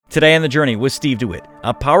Today on The Journey with Steve DeWitt,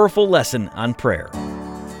 a powerful lesson on prayer.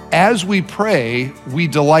 As we pray, we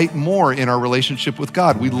delight more in our relationship with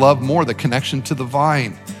God. We love more the connection to the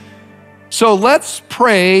vine. So let's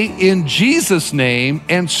pray in Jesus' name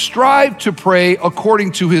and strive to pray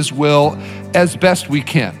according to His will as best we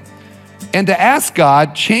can. And to ask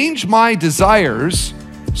God, change my desires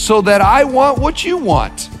so that I want what you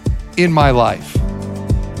want in my life.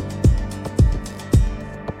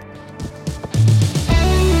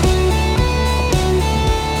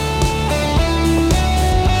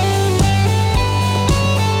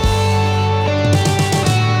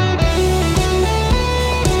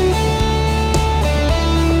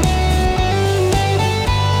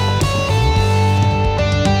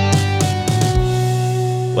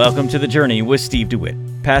 Welcome to The Journey with Steve DeWitt,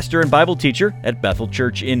 pastor and Bible teacher at Bethel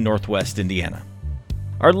Church in Northwest Indiana.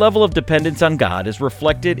 Our level of dependence on God is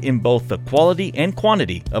reflected in both the quality and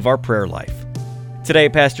quantity of our prayer life. Today,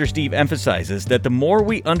 Pastor Steve emphasizes that the more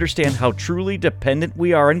we understand how truly dependent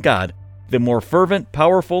we are on God, the more fervent,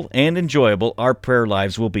 powerful, and enjoyable our prayer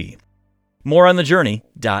lives will be. More on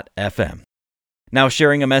thejourney.fm. Now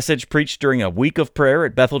sharing a message preached during a week of prayer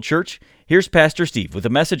at Bethel Church, here's Pastor Steve with a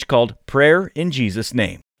message called Prayer in Jesus'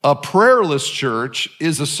 Name. A prayerless church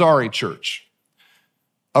is a sorry church.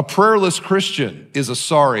 A prayerless Christian is a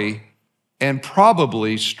sorry and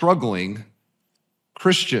probably struggling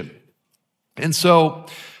Christian. And so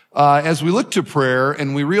as we look to prayer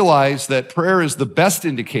and we realize that prayer is the best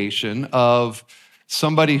indication of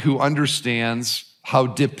somebody who understands how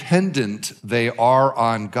dependent they are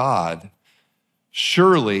on God,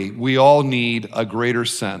 surely we all need a greater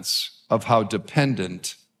sense of how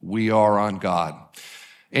dependent we are on God.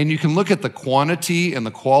 And you can look at the quantity and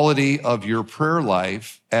the quality of your prayer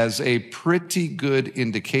life as a pretty good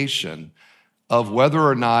indication of whether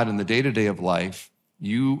or not in the day-to-day of life,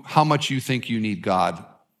 how much you think you need God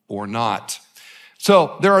or not.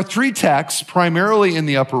 So there are three texts, primarily in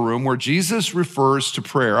the upper room, where Jesus refers to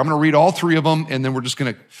prayer. I'm going to read all three of them, and then we're just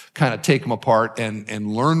going to kind of take them apart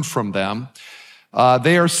and learn from them.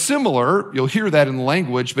 They are similar. You'll hear that in the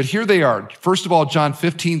language, but here they are. First of all, John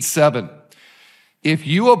 15:7. If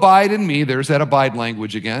you abide in me, there's that abide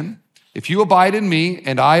language again. If you abide in me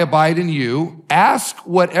and I abide in you, ask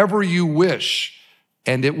whatever you wish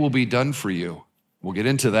and it will be done for you. We'll get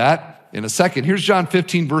into that in a second. Here's John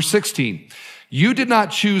 15, verse 16. You did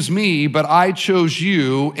not choose me, but I chose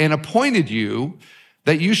you and appointed you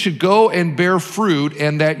that you should go and bear fruit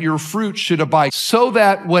and that your fruit should abide, so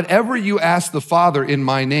that whatever you ask the Father in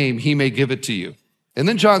my name, he may give it to you. And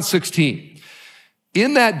then John 16.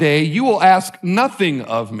 In that day, you will ask nothing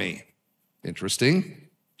of me. Interesting.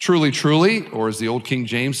 Truly, truly, or as the old King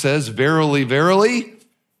James says, verily, verily,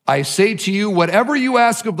 I say to you, whatever you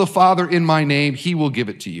ask of the Father in my name, he will give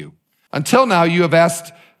it to you. Until now, you have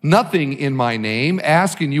asked nothing in my name.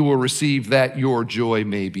 Ask and you will receive, that your joy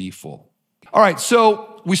may be full. All right,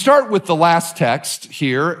 so we start with the last text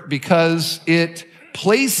here because it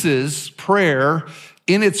places prayer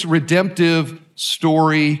in its redemptive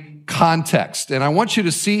story context. And I want you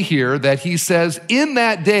to see here that he says, in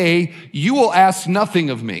that day, you will ask nothing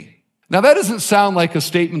of me. Now, that doesn't sound like a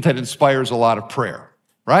statement that inspires a lot of prayer,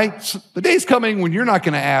 right? So the day's coming when you're not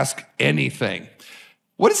going to ask anything.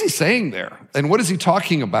 What is he saying there? And what is he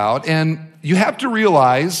talking about? And you have to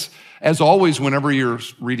realize, as always, whenever you're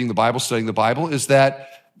reading the Bible, studying the Bible, is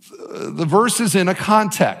that the verse is in a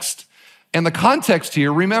context. And the context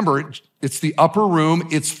here, remember, it's the upper room.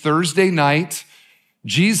 It's Thursday night.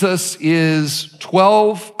 Jesus is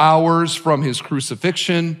 12 hours from his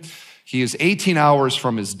crucifixion. He is 18 hours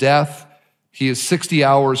from his death. He is 60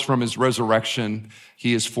 hours from his resurrection.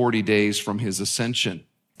 He is 40 days from his ascension.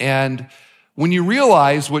 And when you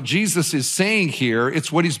realize what Jesus is saying here,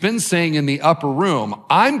 it's what he's been saying in the upper room.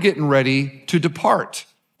 I'm getting ready to depart.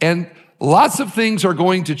 And lots of things are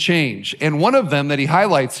going to change. And one of them that he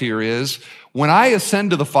highlights here is, when I ascend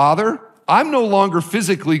to the Father, I'm no longer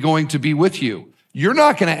physically going to be with you. You're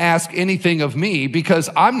not going to ask anything of me because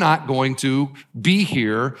I'm not going to be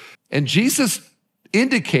here. And Jesus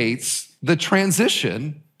indicates the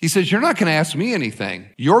transition. He says, you're not going to ask me anything.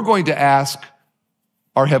 You're going to ask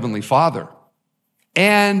our Heavenly Father.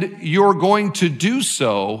 And you're going to do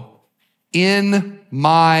so in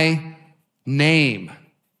my name.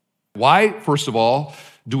 Why, first of all,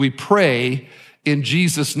 do we pray in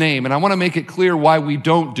Jesus' name? And I want to make it clear why we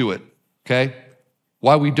don't do it, okay?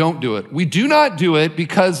 Why we don't do it. We do not do it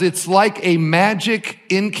because it's like a magic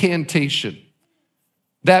incantation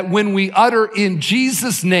that when we utter in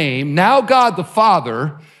Jesus' name, now God the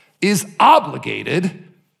Father is obligated,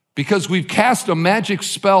 because we've cast a magic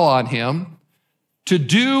spell on him, to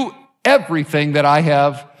do everything that I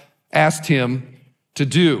have asked him to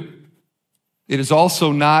do. It is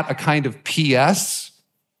also not a kind of PS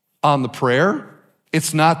on the prayer.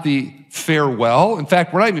 It's not the farewell. In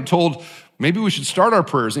fact, we're not even told maybe we should start our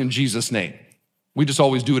prayers in Jesus' name. We just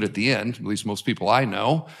always do it at the end, at least most people I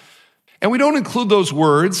know. And we don't include those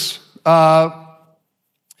words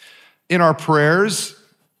in our prayers,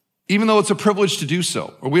 even though it's a privilege to do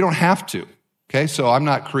so, or we don't have to. Okay, so I'm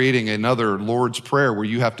not creating another Lord's Prayer where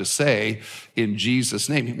you have to say in Jesus'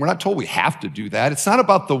 name. We're not told we have to do that. It's not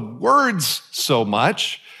about the words so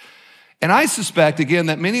much. And I suspect, again,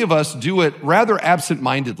 that many of us do it rather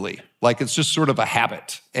absent-mindedly, like it's just sort of a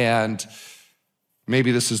habit. And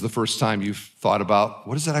maybe this is the first time you've thought about,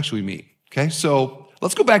 what does that actually mean? Okay, so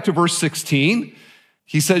let's go back to verse 16.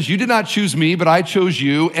 He says, you did not choose me, but I chose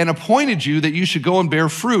you and appointed you that you should go and bear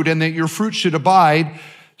fruit and that your fruit should abide,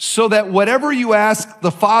 so that whatever you ask the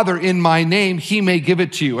Father in my name, he may give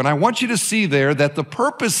it to you. And I want you to see there that the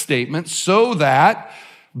purpose statement, so that,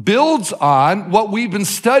 builds on what we've been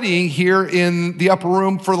studying here in the upper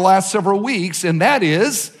room for the last several weeks, and that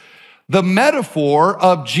is the metaphor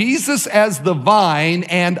of Jesus as the vine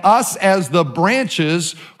and us as the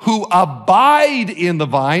branches who abide in the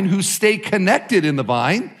vine, who stay connected in the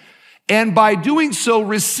vine, and by doing so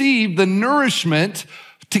receive the nourishment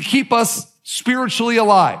to keep us spiritually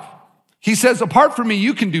alive. He says, apart from me,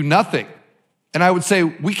 you can do nothing. And I would say,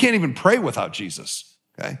 we can't even pray without Jesus,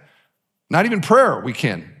 okay? Not even prayer we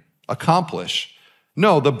can accomplish.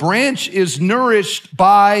 No, the branch is nourished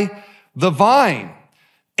by the vine.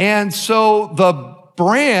 And so the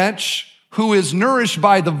branch who is nourished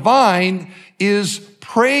by the vine is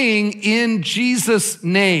praying in Jesus'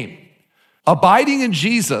 name. Abiding in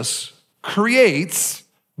Jesus creates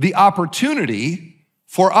the opportunity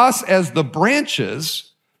for us as the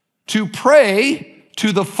branches to pray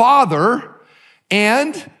to the Father,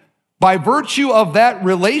 and by virtue of that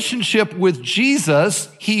relationship with Jesus,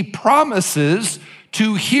 he promises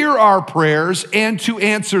to hear our prayers and to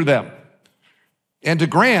answer them and to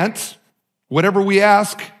grant whatever we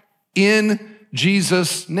ask in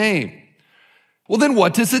Jesus' name. Well, then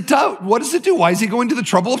what does it do? What does it do? Why is he going to the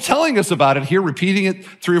trouble of telling us about it here, repeating it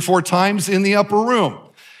 3 or 4 times in the upper room?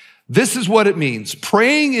 This is what it means.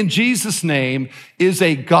 Praying in Jesus' name is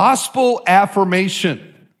a gospel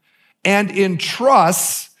affirmation and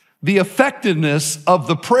entrusts the effectiveness of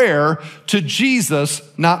the prayer to Jesus,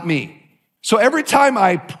 not me. So every time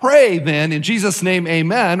I pray then in Jesus' name,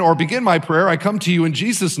 amen, or begin my prayer, I come to you in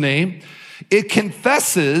Jesus' name, it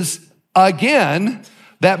confesses again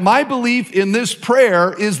that my belief in this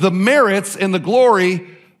prayer is the merits and the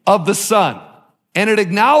glory of the Son. And it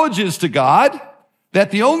acknowledges to God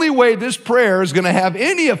that the only way this prayer is going to have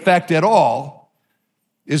any effect at all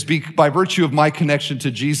is by virtue of my connection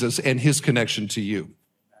to Jesus and his connection to you.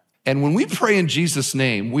 And when we pray in Jesus'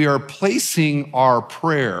 name, we are placing our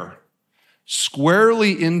prayer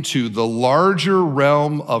squarely into the larger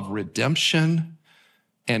realm of redemption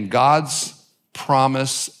and God's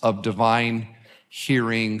promise of divine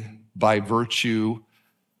hearing by virtue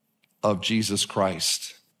of Jesus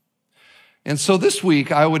Christ. And so this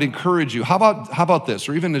week, I would encourage you, how about this,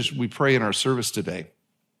 or even as we pray in our service today,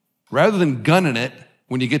 rather than gunning it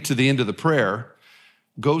when you get to the end of the prayer,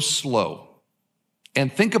 go slow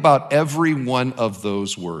and think about every one of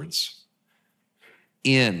those words.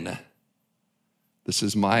 In, this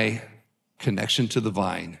is my connection to the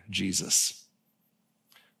vine, Jesus.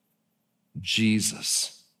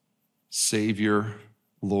 Jesus, Savior,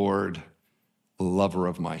 Lord, lover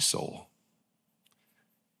of my soul.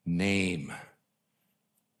 Name,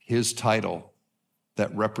 his title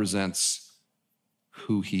that represents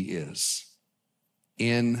who he is.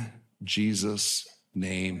 In Jesus'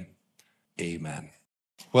 name, amen.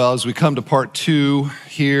 Well, as we come to part 2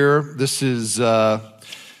 here, this is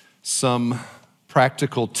some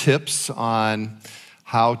practical tips on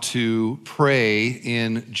how to pray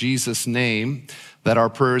in Jesus' name, that our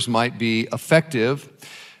prayers might be effective.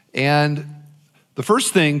 And the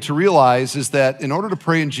first thing to realize is that in order to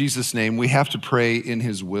pray in Jesus' name, we have to pray in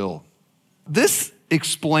his will. This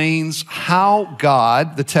explains how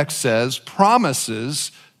God, the text says,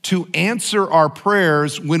 promises to answer our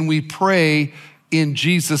prayers when we pray in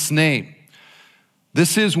Jesus' name.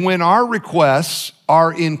 This is when our requests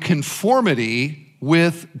are in conformity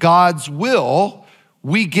with God's will,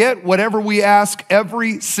 we get whatever we ask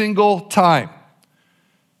every single time.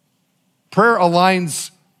 Prayer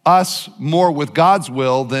aligns us more with God's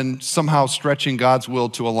will than somehow stretching God's will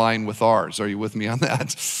to align with ours. Are you with me on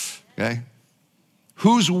that? Okay.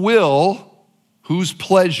 Whose will, whose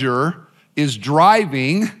pleasure is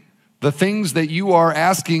driving the things that you are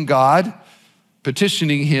asking God,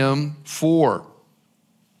 petitioning him for?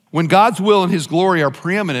 When God's will and his glory are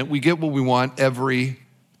preeminent, we get what we want every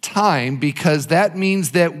time, because that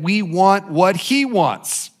means that we want what he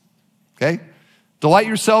wants, okay? Delight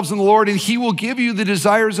yourselves in the Lord and he will give you the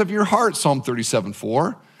desires of your heart, Psalm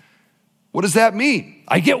 37:4. What does that mean?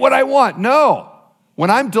 I get what I want. No. When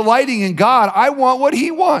I'm delighting in God, I want what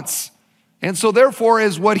he wants. And so therefore,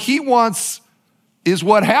 as what he wants is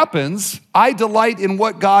what happens, I delight in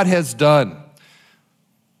what God has done.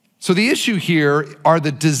 So the issue here are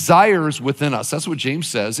the desires within us. That's what James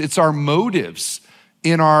says. It's our motives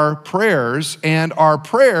in our prayers, and our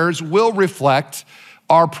prayers will reflect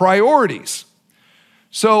our priorities.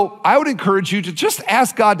 So I would encourage you to just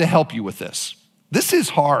ask God to help you with this. This is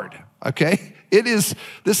hard, okay? This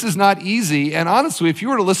is not easy. And honestly, if you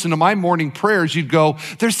were to listen to my morning prayers, you'd go,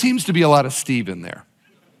 there seems to be a lot of Steve in there.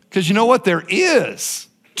 Because you know what? There is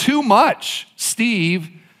too much Steve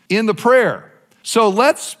in the prayer. So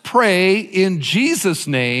let's pray in Jesus'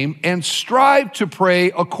 name and strive to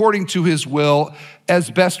pray according to his will as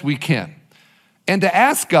best we can. And to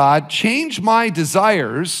ask God, change my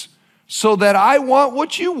desires so that I want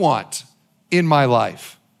what you want in my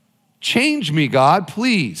life. Change me, God,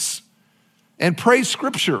 please. And pray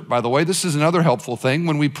scripture, by the way. This is another helpful thing.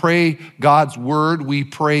 When we pray God's word, we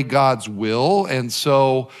pray God's will. And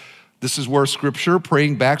so this is where scripture,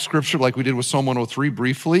 praying back scripture like we did with Psalm 103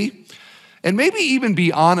 briefly. And maybe even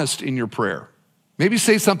be honest in your prayer. Maybe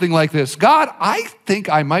say something like this: God, I think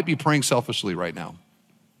I might be praying selfishly right now.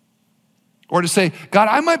 Or to say, God,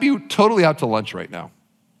 I might be totally out to lunch right now.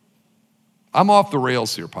 I'm off the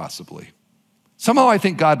rails here, possibly. Somehow I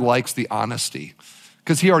think God likes the honesty,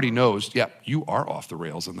 because he already knows, yeah, you are off the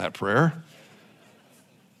rails in that prayer.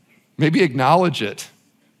 Maybe acknowledge it.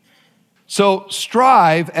 So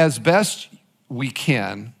strive as best we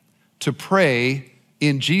can to pray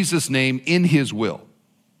in Jesus' name, in his will,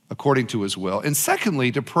 according to his will. And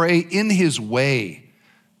secondly, to pray in his way.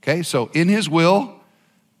 Okay, so in his will,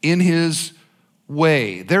 in his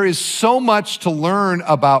way. There is so much to learn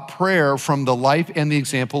about prayer from the life and the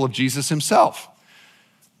example of Jesus himself.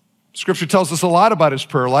 Scripture tells us a lot about his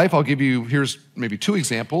prayer life. I'll give you, here's maybe two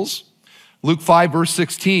examples. Luke 5, verse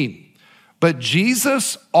 16. But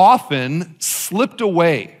Jesus often slipped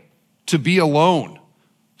away to be alone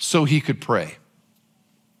so he could pray.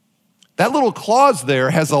 That little clause there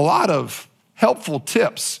has a lot of helpful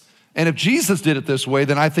tips. And if Jesus did it this way,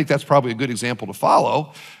 then I think that's probably a good example to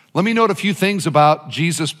follow. Let me note a few things about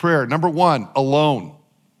Jesus' prayer. Number one, alone.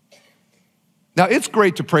 Now, it's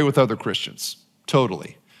great to pray with other Christians,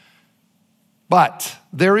 totally. But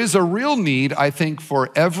there is a real need, I think, for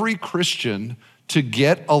every Christian to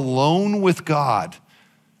get alone with God,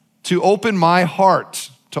 to open my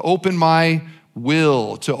heart, to open my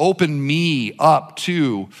will, to open me up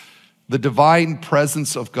to the divine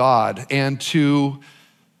presence of God, and to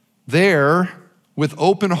there, with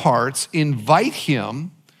open hearts, invite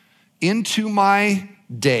him into my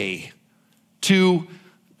day, to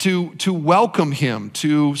welcome him,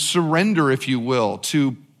 to surrender, if you will,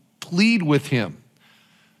 to plead with him.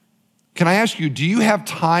 Can I ask you, do you have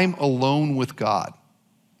time alone with God?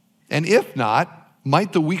 And if not,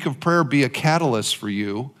 might the week of prayer be a catalyst for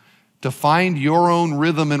you to find your own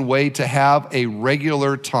rhythm and way to have a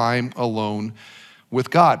regular time alone with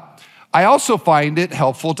God? I also find it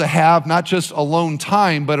helpful to have not just alone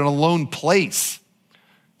time, but an alone place.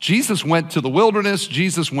 Jesus went to the wilderness.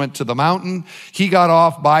 Jesus went to the mountain. He got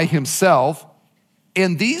off by himself.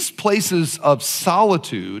 And these places of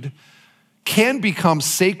solitude can become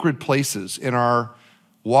sacred places in our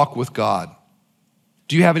walk with God.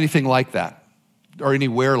 Do you have anything like that, or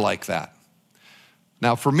anywhere like that?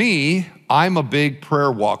 Now, for me, I'm a big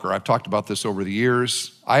prayer walker. I've talked about this over the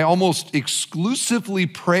years. I almost exclusively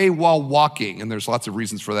pray while walking, and there's lots of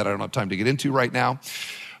reasons for that I don't have time to get into right now.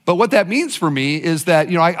 But what that means for me is that,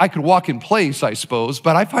 I could walk in place, I suppose,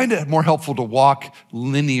 but I find it more helpful to walk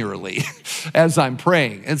linearly as I'm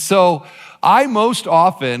praying. And so I most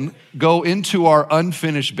often go into our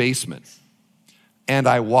unfinished basement and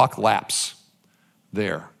I walk laps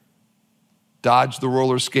there. Dodge the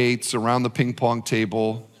roller skates, around the ping pong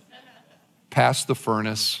table, past the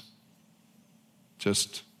furnace,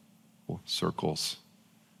 just circles,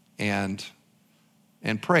 and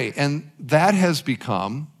pray. And that has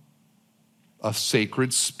become a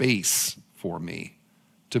sacred space for me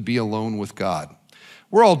to be alone with God.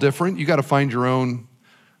 We're all different. You got to find your own.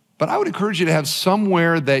 But I would encourage you to have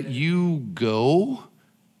somewhere that you go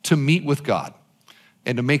to meet with God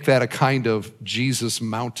and to make that a kind of Jesus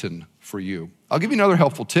mountain for you. I'll give you another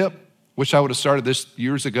helpful tip. Wish I would have started this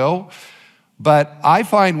years ago. But I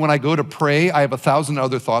find when I go to pray, I have 1,000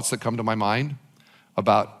 other thoughts that come to my mind.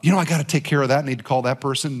 about, I got to take care of that. I need to call that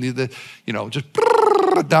person. Just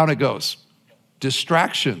down it goes.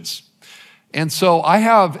 Distractions. And so I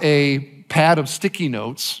have a pad of sticky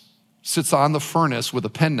notes, sits on the furnace with a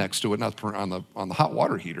pen next to it, not on the hot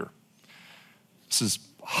water heater. This is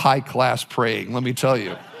high-class praying, let me tell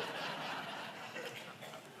you.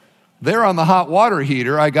 There on the hot water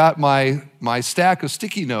heater, I got my stack of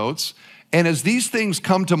sticky notes, and as these things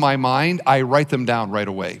come to my mind, I write them down right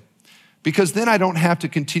away. Because then I don't have to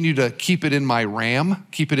continue to keep it in my RAM,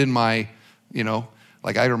 keep it in my,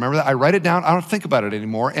 I remember that. I write it down, I don't think about it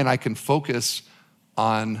anymore, and I can focus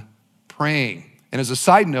on praying. And as a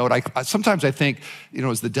side note, sometimes I think,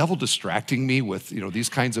 is the devil distracting me with, these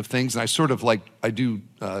kinds of things? And I sort of I do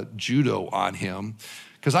judo on him,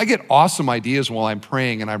 because I get awesome ideas while I'm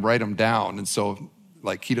praying and I write them down. And so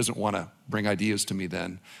he doesn't want to bring ideas to me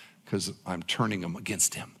then, because I'm turning them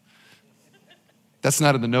against him. That's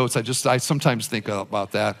not in the notes. I sometimes think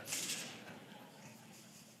about that.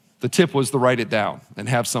 The tip was to write it down and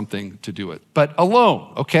have something to do it. But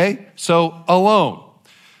alone, okay? So alone.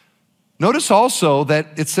 Notice also that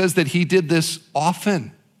it says that he did this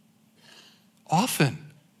often. Often.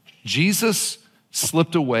 Jesus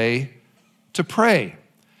slipped away to pray.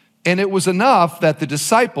 And it was enough that the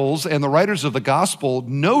disciples and the writers of the gospel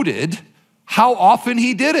noted how often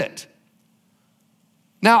he did it.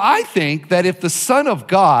 Now, I think that if the Son of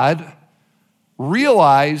God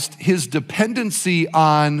realized his dependency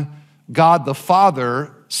on God the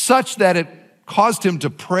Father such that it caused him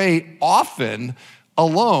to pray often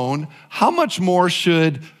alone, how much more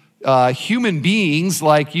should human beings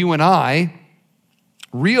like you and I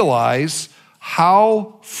realize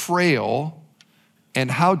how frail and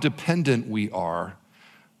how dependent we are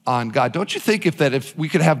on God? Don't you think if we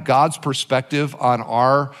could have God's perspective on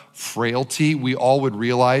our frailty, we all would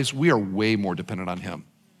realize we are way more dependent on him?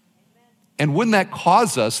 And wouldn't that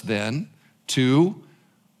cause us then to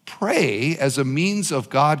pray as a means of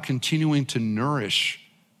God continuing to nourish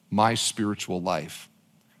my spiritual life?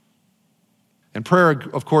 And prayer,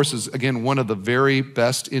 of course, is, again, one of the very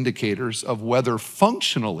best indicators of whether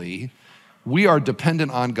functionally we are dependent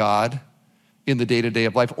on God in the day-to-day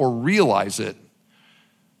of life or realize it.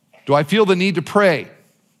 Do I feel the need to pray?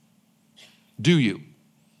 Do you?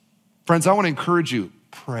 Friends, I want to encourage you,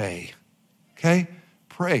 pray, okay?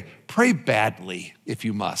 Pray. Pray badly if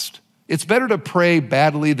you must. It's better to pray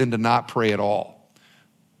badly than to not pray at all.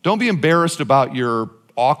 Don't be embarrassed about your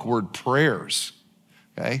awkward prayers,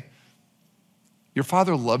 okay? Your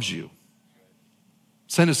Father loves you.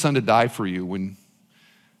 Sent his Son to die for you when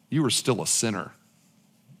you were still a sinner.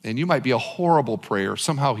 And you might be a horrible prayer.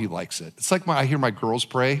 Somehow he likes it. It's like when I hear my girls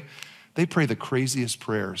pray. They pray the craziest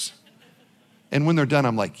prayers. And when they're done,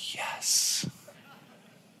 I'm like, yes.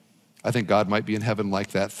 I think God might be in heaven like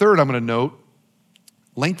that. Third, I'm going to note,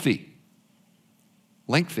 lengthy.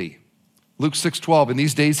 Lengthy. Luke 6:12, in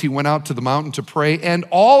these days he went out to the mountain to pray, and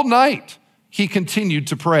all night he continued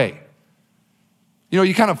to pray.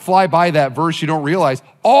 You kind of fly by that verse, you don't realize.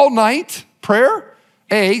 All night prayer?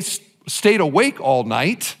 Stayed awake all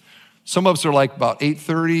night. Some of us are like about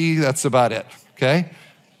 8:30, that's about it, okay?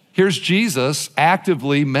 Here's Jesus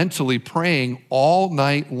actively, mentally praying all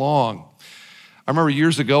night long. I remember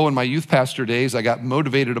years ago in my youth pastor days, I got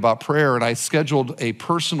motivated about prayer and I scheduled a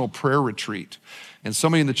personal prayer retreat. And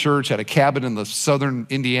somebody in the church had a cabin in the southern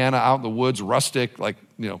Indiana out in the woods, rustic, I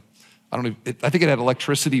think it had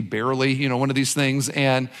electricity barely, one of these things.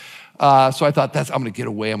 And so I thought, I'm going to get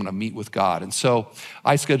away. I'm going to meet with God. And so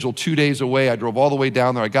I scheduled 2 days away. I drove all the way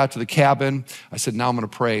down there. I got to the cabin. I said, now I'm going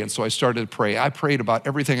to pray. And so I started to pray. I prayed about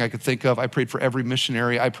everything I could think of. I prayed for every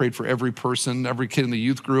missionary. I prayed for every person, every kid in the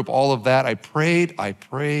youth group, all of that. I prayed.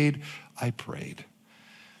 And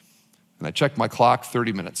I checked my clock,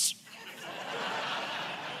 30 minutes.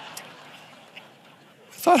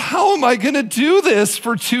 I thought, how am I going to do this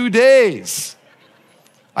for 2 days?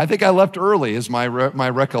 I think I left early is my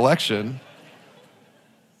recollection,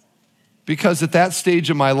 because at that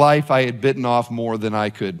stage of my life, I had bitten off more than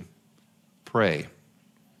I could pray.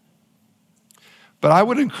 But I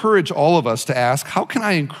would encourage all of us to ask, how can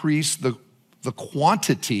I increase the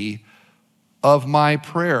quantity of my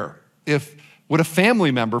prayer? Would a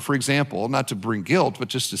family member, for example, not to bring guilt, but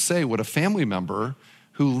just to say, would a family member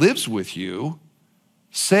who lives with you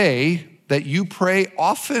say that you pray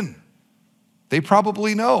often? They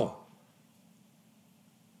probably know.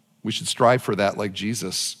 We should strive for that like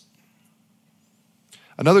Jesus.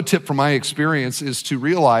 Another tip from my experience is to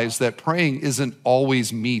realize that praying isn't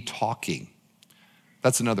always me talking.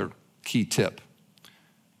 That's another key tip.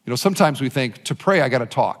 Sometimes we think to pray, I got to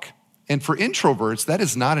talk. And for introverts, that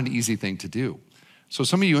is not an easy thing to do. So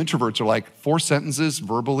some of you introverts are like, 4 sentences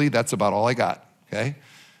verbally, that's about all I got, okay?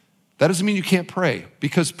 That doesn't mean you can't pray,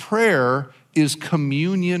 because prayer is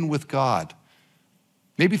communion with God.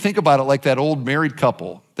 Maybe think about it like that old married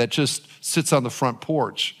couple that just sits on the front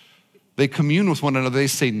porch. They commune with one another, they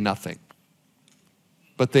say nothing,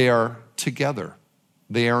 but they are together.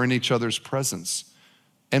 They are in each other's presence.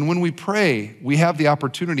 And when we pray, we have the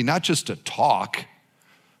opportunity not just to talk,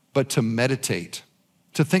 but to meditate,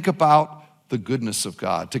 to think about the goodness of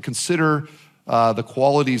God, to consider the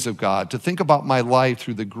qualities of God, to think about my life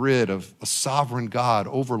through the grid of a sovereign God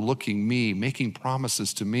overlooking me, making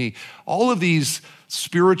promises to me. All of these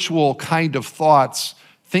spiritual kind of thoughts,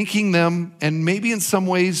 thinking them, and maybe in some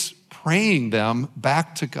ways praying them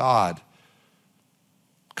back to God.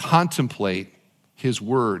 Contemplate his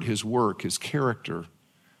word, his work, his character,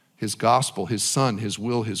 his gospel, his son, his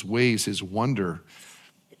will, his ways, his wonder.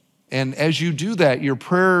 And as you do that, your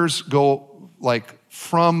prayers go like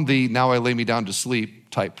from the now I lay me down to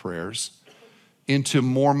sleep type prayers into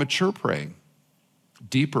more mature praying,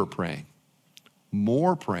 deeper praying,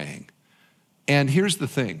 more praying. And here's the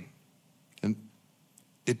thing, and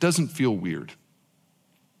it doesn't feel weird,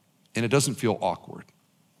 and it doesn't feel awkward.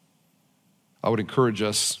 I would encourage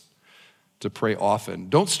us to pray often.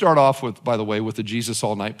 Don't start off with, by the way, with the Jesus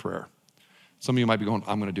all night prayer. Some of you might be going,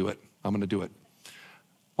 I'm gonna do it.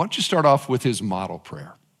 Why don't you start off with his model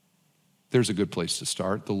prayer? There's a good place to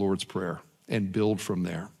start, the Lord's Prayer, and build from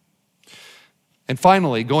there. And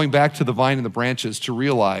finally, going back to the vine and the branches, to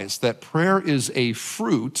realize that prayer is a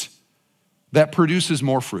fruit that produces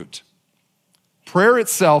more fruit. Prayer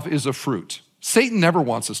itself is a fruit. Satan never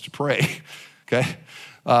wants us to pray, okay?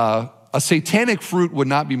 A satanic fruit would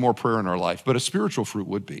not be more prayer in our life, but a spiritual fruit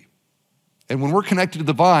would be. And when we're connected to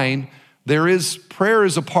the vine, prayer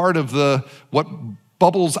is a part of what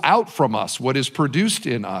bubbles out from us, what is produced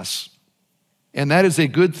in us. And that is a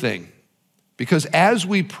good thing, because as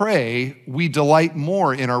we pray, we delight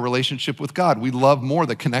more in our relationship with God. We love more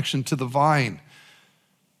the connection to the vine.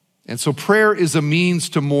 And so prayer is a means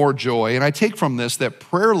to more joy. And I take from this that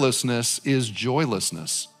prayerlessness is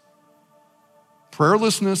joylessness.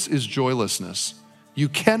 Prayerlessness is joylessness. You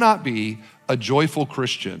cannot be a joyful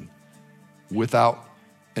Christian without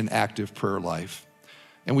an active prayer life.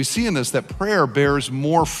 And we see in this that prayer bears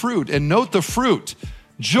more fruit. And note the fruit: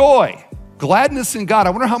 joy, gladness in God.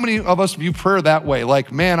 I wonder how many of us view prayer that way.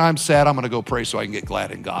 Like, man, I'm sad, I'm gonna go pray so I can get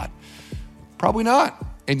glad in God. Probably not.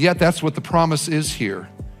 And yet that's what the promise is here.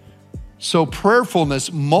 So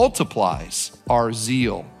prayerfulness multiplies our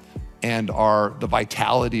zeal and the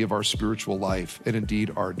vitality of our spiritual life, and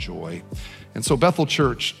indeed our joy. And so Bethel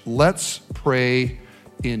Church, let's pray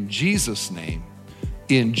in Jesus' name,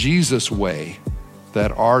 in Jesus' way,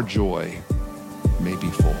 that our joy may be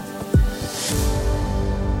full.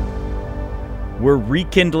 We're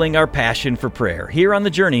rekindling our passion for prayer here on The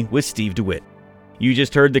Journey with Steve DeWitt. You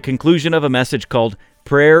just heard the conclusion of a message called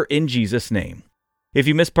Prayer in Jesus' Name. If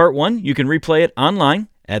you missed part 1, you can replay it online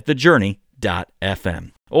at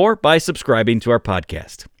thejourney.fm or by subscribing to our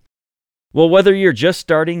podcast. Well, whether you're just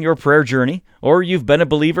starting your prayer journey or you've been a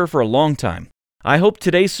believer for a long time, I hope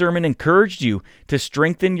today's sermon encouraged you to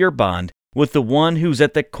strengthen your bond with the one who's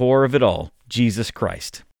at the core of it all, Jesus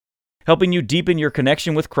Christ. Helping you deepen your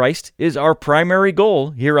connection with Christ is our primary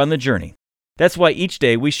goal here on The Journey. That's why each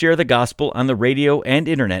day we share the gospel on the radio and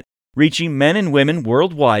internet, reaching men and women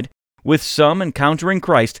worldwide, with some encountering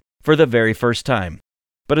Christ for the very first time.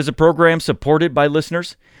 But as a program supported by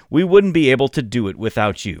listeners, we wouldn't be able to do it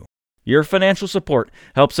without you. Your financial support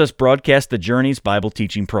helps us broadcast The Journey's Bible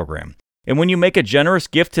teaching program. And when you make a generous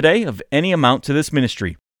gift today of any amount to this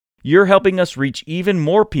ministry, you're helping us reach even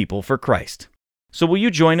more people for Christ. So will you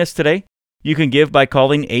join us today? You can give by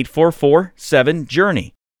calling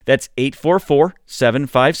 844-7-JOURNEY. That's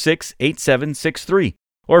 844-756-8763.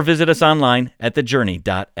 Or visit us online at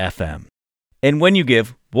thejourney.fm. And when you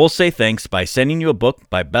give, we'll say thanks by sending you a book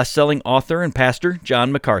by best-selling author and pastor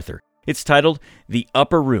John MacArthur. It's titled The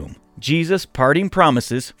Upper Room: Jesus' Parting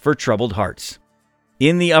Promises for Troubled Hearts.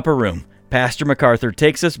 In The Upper Room, Pastor MacArthur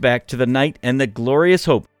takes us back to the night and the glorious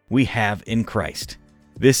hope we have in Christ.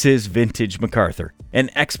 This is Vintage MacArthur,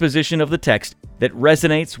 an exposition of the text that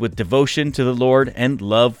resonates with devotion to the Lord and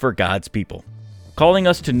love for God's people, calling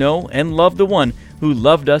us to know and love the one who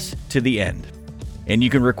loved us to the end. And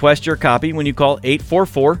you can request your copy when you call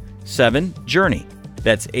 844-7-JOURNEY.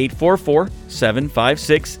 That's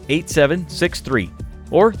 844-756-8763.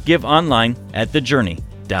 Or give online at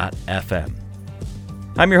thejourney.fm.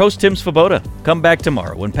 I'm your host, Tim Svoboda. Come back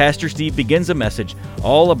tomorrow when Pastor Steve begins a message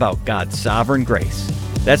all about God's sovereign grace.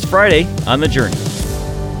 That's Friday on The Journey.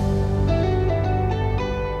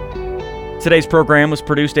 Today's program was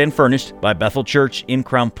produced and furnished by Bethel Church in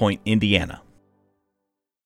Crown Point, Indiana.